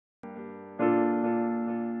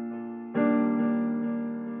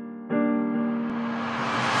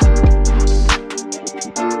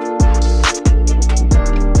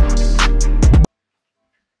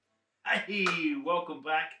welcome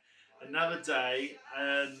back. Another day,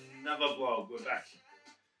 another vlog. We're back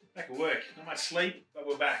at work. Not much sleep, but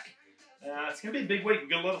we're back. It's going to be a big week. We've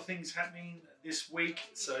got a lot of things happening this week,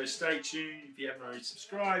 so stay tuned. If you haven't already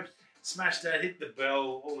subscribed, smash that, hit the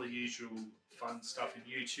bell, all the usual fun stuff in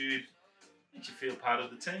YouTube. Makes you feel part of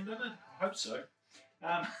the team, doesn't it? I hope so.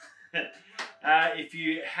 If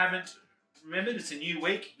you haven't remembered, it's a new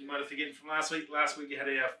week. You might have forgotten from last week. Last week you had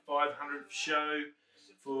our 500th show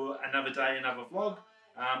for another day, another vlog.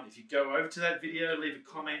 If you go over to that video, leave a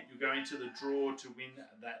comment, you'll go into the draw to win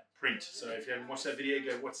that print. So if you haven't watched that video,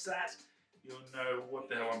 go, what's that? You'll know what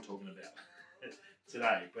the hell I'm talking about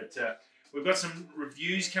today. But we've got some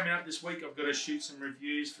reviews coming up this week. I've got to shoot some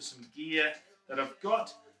reviews for some gear that I've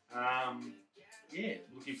got. Yeah,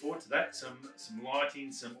 looking forward to that. Some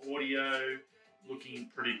lighting, some audio, looking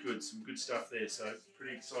pretty good. Some good stuff there, so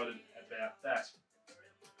pretty excited about that.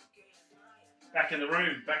 Back in the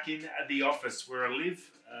room, back in the office where I live,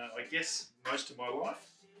 I guess most of my life,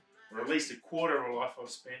 or at least a quarter of my life I've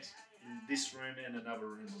spent in this room and another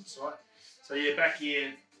room on site. So yeah, back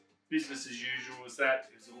here, business as usual. It was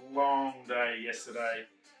a long day yesterday.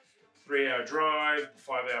 3-hour drive,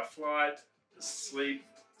 5-hour flight, sleep,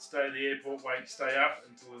 stay at the airport, wait, stay up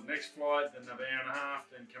until the next flight, then another hour and a half,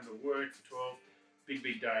 then come to work for 12.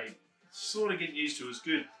 Big day. Sort of getting used to it. It's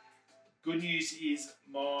good. Good news is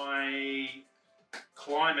my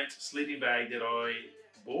climate sleeping bag that I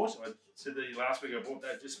bought. I said that last week I bought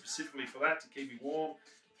that just specifically for that, to keep me warm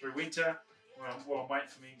through winter while I'm waiting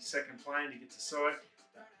for my second plane to get to site.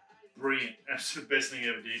 Brilliant. That's the best thing I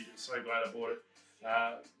ever did. So glad I bought it.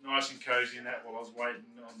 Nice and cozy in that while I was waiting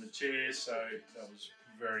on the chair, so that was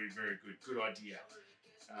very good. Good idea.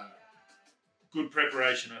 Good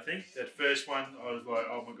preparation, I think. That first one, I was like,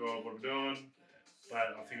 oh my God, what am I doing?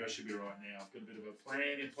 But I think I should be right now. I've got a bit of a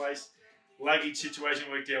plan in place. Luggage situation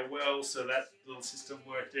worked out well, so that little system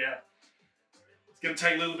worked out. It's going to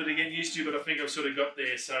take a little bit of getting used to, but I think I've sort of got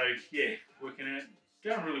there. So yeah, working out,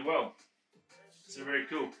 going really well. So very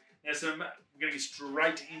cool. Now, so I'm going to get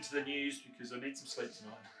straight into the news because I need some sleep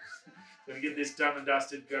tonight. I'm going to get this done and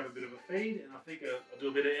dusted, grab a bit of a feed, and I think I'll do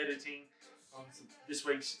a bit of editing on this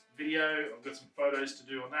week's video. I've got some photos to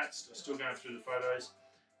do on that. I'm still going through the photos.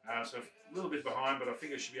 So a little bit behind, but I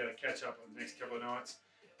think I should be able to catch up on the next couple of nights.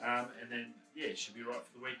 And then, yeah, it should be right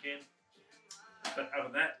for the weekend. But other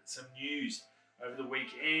than that, some news. Over the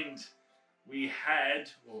weekend, we had,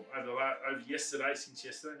 well, over yesterday, since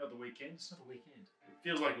yesterday, not the weekend. It's not a weekend. It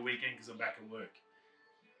feels like a weekend because I'm back at work.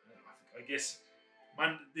 I guess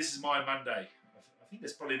this is my Monday. I think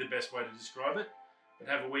that's probably the best way to describe it. But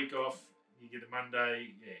have a week off, you get a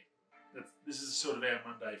Monday, yeah. This is sort of our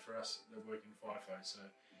Monday for us that work in FIFO. So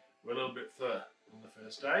we're a little bit further on the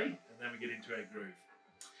first day, and then we get into our groove.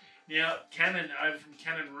 Now, Canon, over from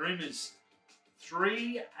Canon rumours,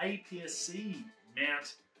 3 APS-C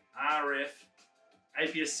mount RF,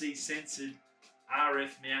 APS-C censored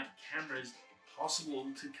RF mount cameras possible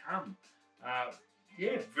to come.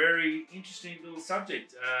 Yeah, very interesting little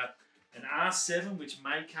subject. An R7, which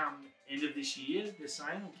may come end of this year, they're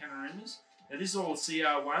saying on Canon rumours. Now, this is all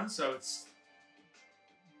CR1, so it's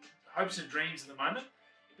hopes and dreams at the moment.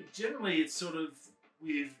 But generally, it's sort of,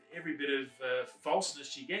 with every bit of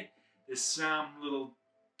falseness you get, there's some little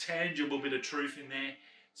tangible bit of truth in there.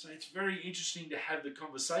 So it's very interesting to have the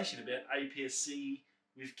conversation about APS-C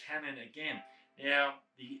with Canon again. Now,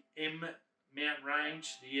 the M mount range,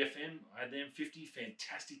 the EFM, I had the M50,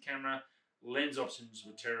 fantastic camera. Lens options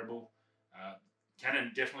were terrible.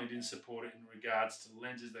 Canon definitely didn't support it in regards to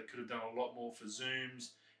lenses. They could have done a lot more for zooms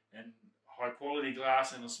and high quality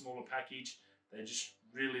glass in a smaller package. They just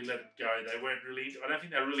really let it go. They weren't really, I don't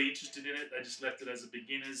think they were really interested in it. They just left it as a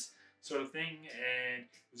beginner's sort of thing, and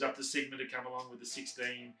it was up to Sigma to come along with the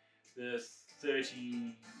 16, the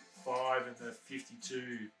 35 and the 52,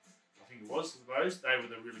 I think it was, those. They were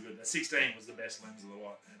the really good. The 16 was the best lens of the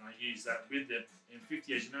lot, and I used that with the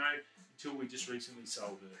M50, as you know, until we just recently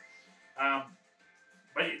sold it.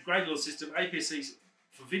 But yeah, great little system. APS-C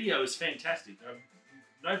for video is fantastic.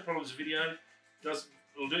 No problems with video.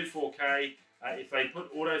 It'll do 4K. If they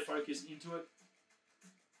put autofocus into it,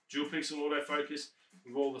 dual pixel autofocus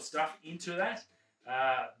with all the stuff into that,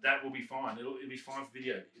 that will be fine. It'll be fine for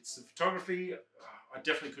video. It's the photography. I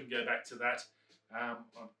definitely couldn't go back to that.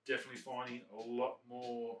 I'm definitely finding a lot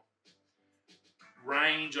more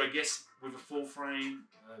range, I guess, with a full frame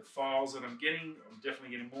files that I'm getting. I'm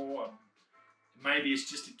definitely getting more. Maybe it's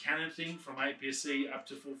just a Canon thing from APS-C up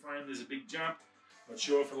to full frame. There's a big jump. Not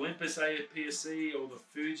sure if Olympus APS-C or the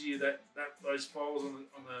Fuji, those files on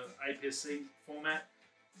the APS-C format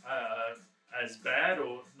as bad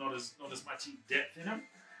or not as much depth in them.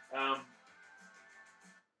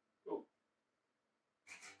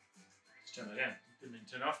 Let's turn that down. Didn't mean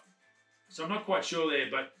to turn off. So I'm not quite sure there,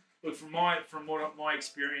 but look, from my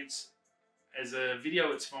experience, as a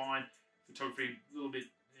video, it's fine. Photography, a little bit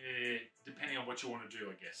depending on what you want to do,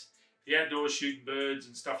 I guess. The outdoors, shooting birds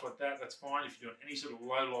and stuff like that, that's fine. If you're doing any sort of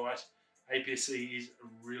low light, APS-C is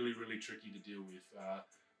really, really tricky to deal with.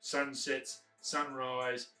 Sunsets,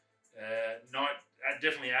 sunrise, night,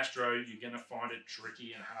 definitely astro, you're going to find it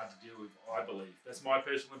tricky and hard to deal with, I believe. That's my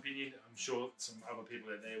personal opinion. I'm sure some other people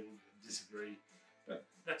out there will disagree. But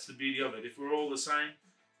that's the beauty of it. If we're all the same,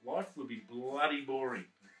 life would be bloody boring.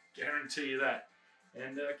 I guarantee you that.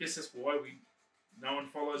 And I guess that's why no one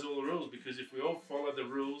follows all the rules, because if we all follow the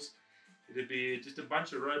rules, it'd be just a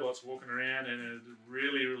bunch of robots walking around and it'd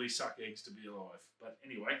really, really suck eggs to be alive. But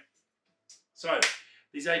anyway, so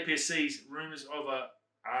these APS-Cs, rumours of a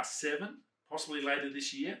R7, possibly later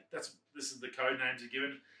this year. This is the code names are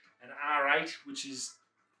given. An R8, which is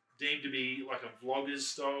deemed to be like a vlogger's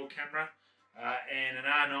style camera, and an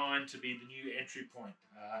R9 to be the new entry point.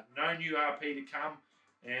 No new RP to come,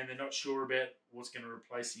 and they're not sure about what's going to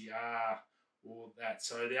replace the R or that.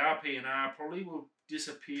 So the RP and R probably will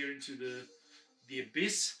disappear into the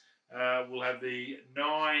abyss. We'll have the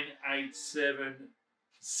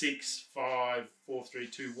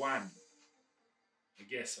 987654321. I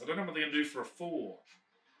guess. I don't know what they're going to do for a 4.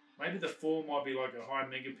 Maybe the 4 might be like a high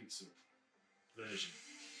megapixel version.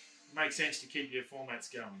 It makes sense to keep your formats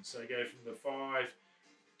going. So go from the 5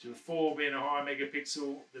 to the 4 being a high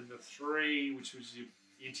megapixel, then the 3, which was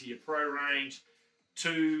into your pro range,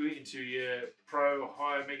 2 into your pro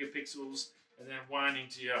high megapixels, and then 1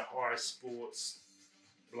 into your high sports,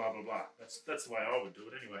 blah blah blah. That's the way I would do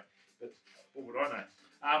it anyway. But what would I know?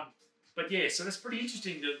 But yeah, so that's pretty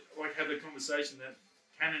interesting to like have the conversation that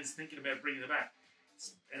Canon's thinking about bringing them back.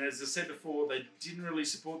 And as I said before, they didn't really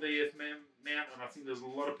support the EF mount, and I think there's a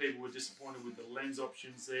lot of people who were disappointed with the lens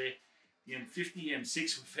options there. The M50,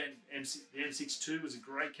 M6, the M6 II was a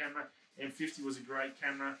great camera. M50 was a great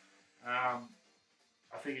camera. I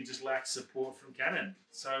think it just lacks support from Canon.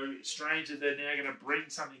 So strange that they're now going to bring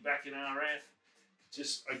something back in RF.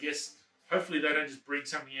 Just, I guess, hopefully they don't just bring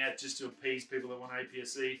something out just to appease people that want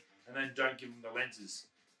APS-C and then don't give them the lenses.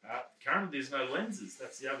 Currently there's no lenses.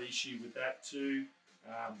 That's the other issue with that too.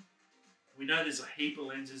 We know there's a heap of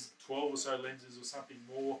lenses, 12 or so lenses or something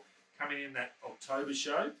more coming in that October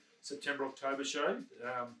show, September-October show.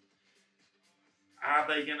 Are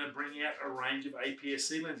they going to bring out a range of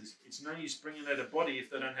APS-C lenses? It's no use bringing out a body if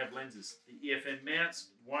they don't have lenses. The EFM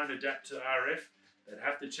mounts won't adapt to RF. They'd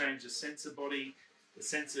have to change the sensor body, the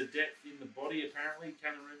sensor depth in the body, apparently,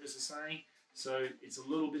 Canon rumours are saying. So it's a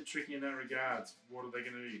little bit tricky in that regards. What are they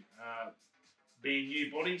going to do? Being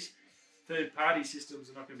new bodies, third-party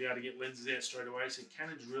systems are not going to be able to get lenses out straight away, so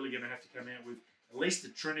Canon's really going to have to come out with at least a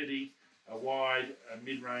Trinity, a wide, a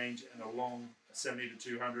mid-range, and a long, a 70 to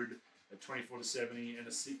 200, a 24 to 70, and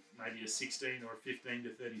maybe a 16 or a 15 to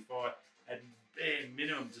 35 at bare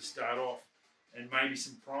minimum to start off, and maybe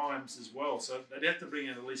some primes as well. So they'd have to bring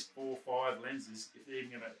in at least 4 or 5 lenses if they're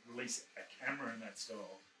even going to release a camera in that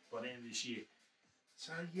style by the end of this year.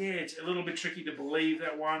 So yeah, it's a little bit tricky to believe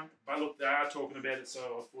that one, but look, they are talking about it, so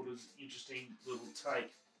I thought it was an interesting little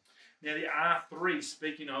take. Now the R3,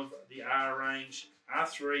 speaking of the R range,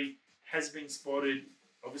 R3 has been spotted.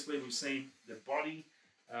 Obviously we've seen the body.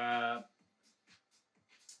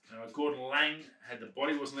 Gordon Lang had the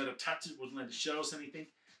body, wasn't allowed to touch it, wasn't allowed to show us anything.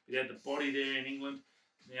 He had the body there in England.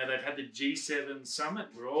 Now they've had the G7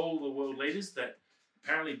 summit where all the world leaders that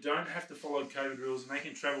apparently don't have to follow COVID rules and they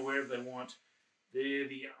can travel wherever they want. They're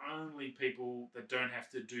the only people that don't have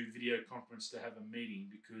to do video conference to have a meeting,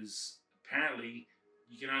 because apparently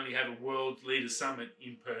you can only have a world leader summit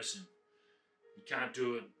in person. You can't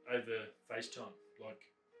do it over FaceTime like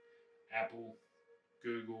Apple,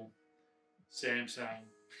 Google, Samsung,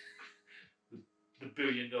 the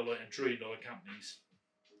billion-dollar and trillion-dollar companies.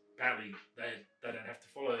 Apparently they don't have to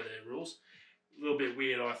follow their rules. A little bit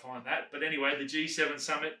weird, I find that. But anyway, the G7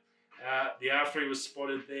 summit, the R3 was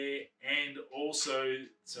spotted there, and also,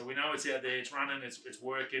 so we know it's out there, it's running, it's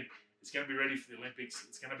working, it's going to be ready for the Olympics.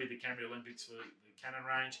 It's going to be the Camera Olympics for the Canon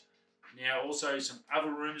range. Now, also some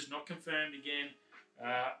other rumours, not confirmed again,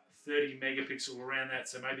 30 megapixel around that,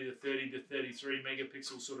 so maybe the 30 to 33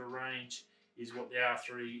 megapixel sort of range is what the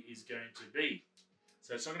R3 is going to be.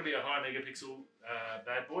 So it's not going to be a high megapixel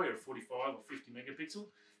bad boy, or 45 or 50 megapixel.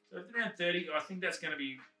 So if around 30, I think that's going to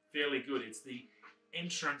be fairly good. It's the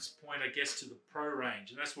entrance point, I guess, to the pro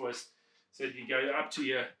range, and that's why I said you go up to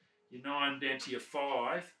your 9 down to your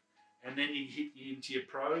 5, and then you hit into your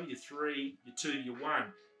pro, your 3, your 2, your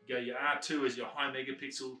 1. You go your R2 as your high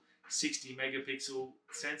megapixel, 60 megapixel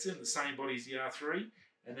sensor, the same body as the R3,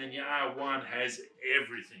 and then your R1 has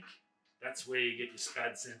everything. That's where you get your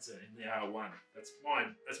SPAD sensor in the R1. That's my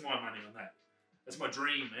money on that. That's my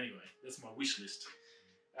dream anyway. That's my wish list.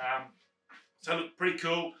 So look, pretty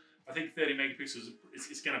cool. I think 30 megapixels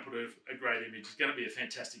it's going to put a great image. It's going to be a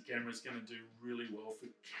fantastic camera. It's going to do really well for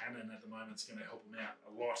Canon at the moment. It's going to help them out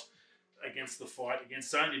a lot against the fight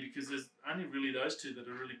against Sony, because there's only really those two that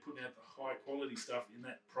are really putting out the high quality stuff in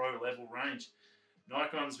that pro level range.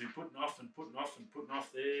 Nikon's been putting off and putting off and putting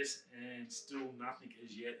off theirs, and still nothing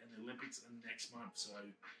as yet. And the Olympics are next month, so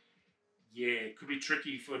yeah, it could be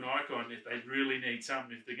tricky for Nikon if they really need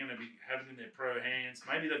something. If they're going to be having it in their pro hands,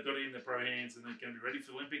 maybe they've got it in their pro hands and they're going to be ready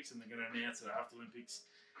for Olympics, and they're going to announce it after Olympics.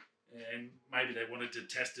 And maybe they wanted to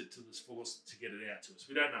test it to the fullest to get it out to us.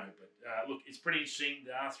 We don't know, but look, it's pretty interesting.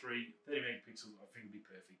 The R3 30 megapixels, I think, would be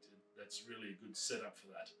perfect. That's really a good setup for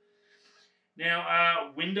that.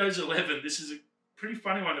 Now, Windows 11. This is a pretty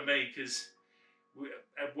funny one to me, because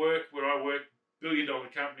at work, where I work, billion-dollar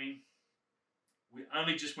company, we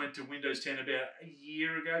only just went to Windows 10 about a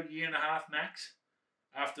year ago, year and a half max,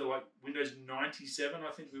 after like Windows 97,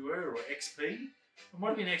 I think we were, or XP. It might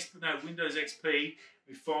have been Windows XP.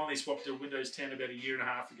 We finally swapped to Windows 10 about a year and a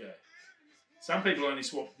half ago. Some people only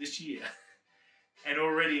swapped this year. And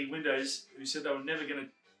already Windows, who said they were never going to,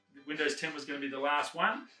 Windows 10 was going to be the last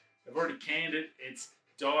one, they've already canned it. It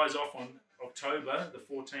dies off on October the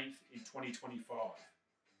 14th in 2025.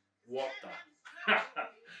 What the?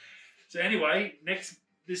 So anyway,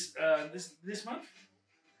 this month,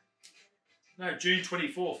 no, June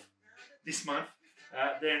 24th, this month,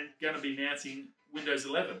 they're going to be announcing Windows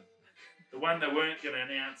 11. The one they weren't going to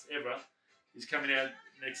announce ever is coming out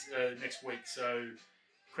next week. So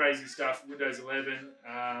crazy stuff. Windows 11.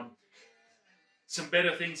 Some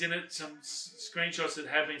better things in it. Some screenshots that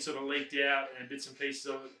have been sort of leaked out and bits and pieces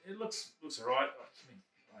of it. It looks alright.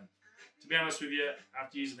 To be honest with you,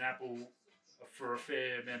 after using Apple for a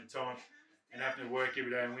fair amount of time and having to work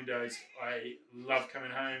every day on Windows, I love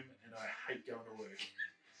coming home and I hate going to work.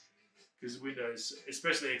 Because Windows,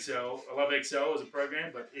 especially Excel, I love Excel as a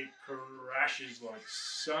program, but it crashes like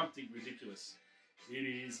something ridiculous. It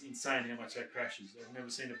is insane how much that crashes. I've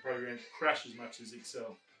never seen a program crash as much as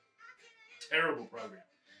Excel. Terrible program.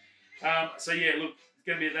 So yeah, look, it's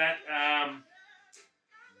going to be that.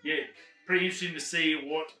 Yeah, pretty interesting to see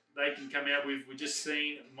what they can come out with. We've just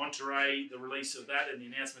seen Monterey, the release of that and the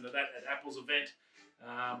announcement of that at Apple's event,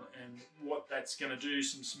 and what that's going to do,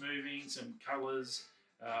 some smoothing, some colours,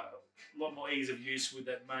 a lot more ease of use with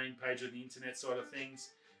that main page of the internet side of things.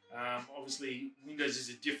 Obviously, Windows is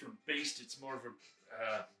a different beast. It's more of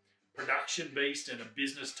a production beast and a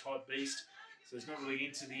business type beast. So it's not really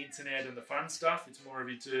into the internet and the fun stuff. It's more of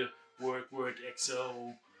into work,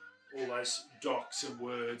 Excel, all those docs and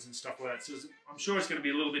words and stuff like that. So I'm sure it's going to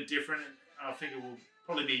be a little bit different. I think it will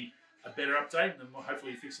probably be a better update, and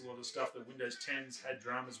hopefully fix a lot of stuff that Windows 10's had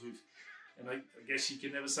dramas with. And I guess you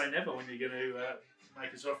can never say never when you're going to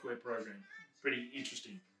make a software program. Pretty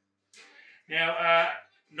interesting. Now,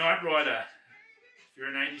 Knight Rider. If you're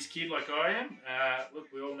an 80s kid like I am, look,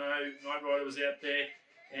 we all know Knight Rider was out there,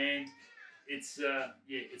 and it's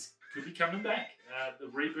could be coming back. The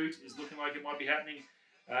reboot is looking like it might be happening.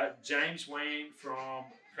 James Wan from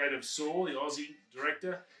creative Saw, the Aussie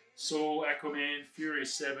director, Saw, Aquaman,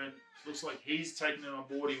 Furious 7, looks like he's taking it on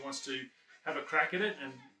board. He wants to have a crack at it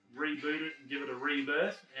and reboot it and give it a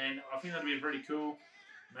rebirth, and I think that'd be pretty cool.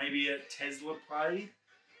 Maybe a Tesla play.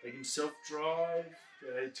 They can self-drive.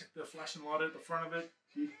 They took the flashing light at the front of it.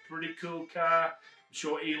 Pretty cool car. I'm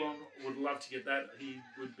sure Elon would love to get that. He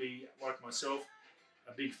would be, like myself,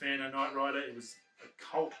 a big fan of Knight Rider. It was a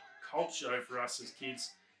cult show for us as kids.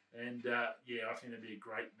 And yeah, I think that'd be a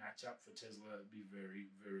great matchup for Tesla. It'd be very,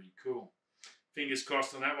 very cool. Fingers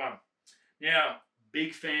crossed on that one. Now,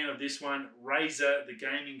 big fan of this one. Razer, the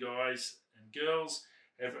gaming guys and girls,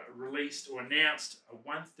 have released or announced a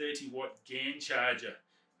 130 watt GAN charger.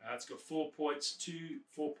 It's got 4 ports, two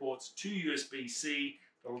USB-C.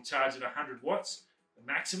 That'll charge at 100 watts, the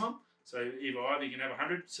maximum. So either you can have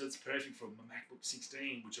 100, so it's perfect for my MacBook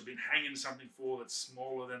 16, which I've been hanging something for that's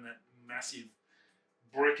smaller than that massive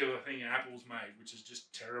brick of a thing Apple's made, which is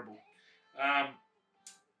just terrible.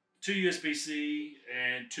 2 USB-C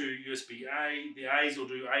and 2 USB-A. The A's will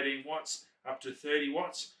do 18 watts up to 30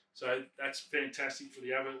 watts. So that's fantastic for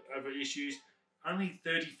the other issues. Only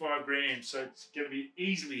 35 grams, so it's going to be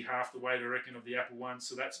easily half the weight, I reckon, of the Apple one.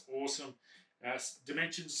 So that's awesome.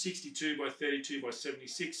 Dimensions 62 by 32 by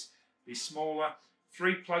 76. Be smaller.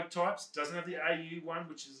 3 plug types. Doesn't have the AU one,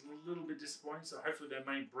 which is a little bit disappointing. So hopefully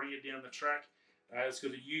they may bring it down the track. It's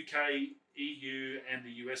got the UK, EU, and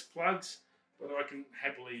the US plugs. but I can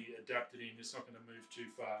happily adapt it in. It's not going to move too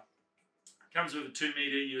far. Comes with a 2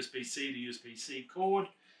 meter USB-C to USB-C cord,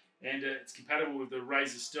 and it's compatible with the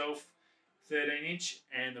Razer Stealth 13-inch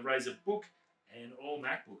and the Razer Book and all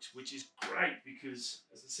MacBooks, which is great because,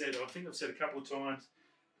 as I said, I think I've said a couple of times,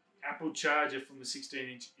 Apple charger from the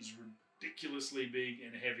 16-inch is ridiculously big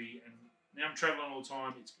and heavy, and now I'm traveling all the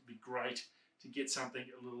time. It's going to be great to get something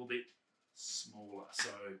a little bit smaller. So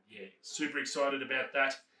yeah, super excited about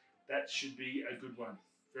that. That should be a good one.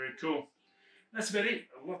 Very cool. That's about it.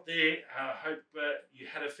 A lot there. I hope you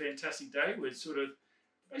had a fantastic day. We're sort of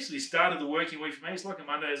basically started the working week for me. It's like a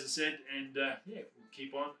Monday, as I said, and yeah, we'll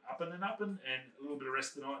keep on upping and upping, and a little bit of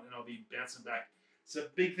rest tonight, and I'll be bouncing back. So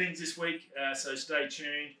big things this week, so stay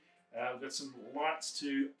tuned. We've got some lights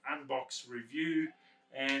to unbox, review,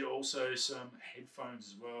 and also some headphones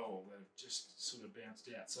as well that have just sort of bounced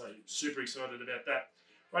out. So super excited about that.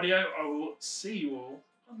 Rightio, I will see you all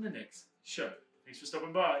on the next show. Thanks for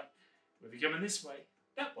stopping by. Whether you're coming this way,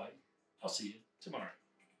 that way, I'll see you tomorrow.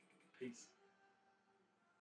 Peace.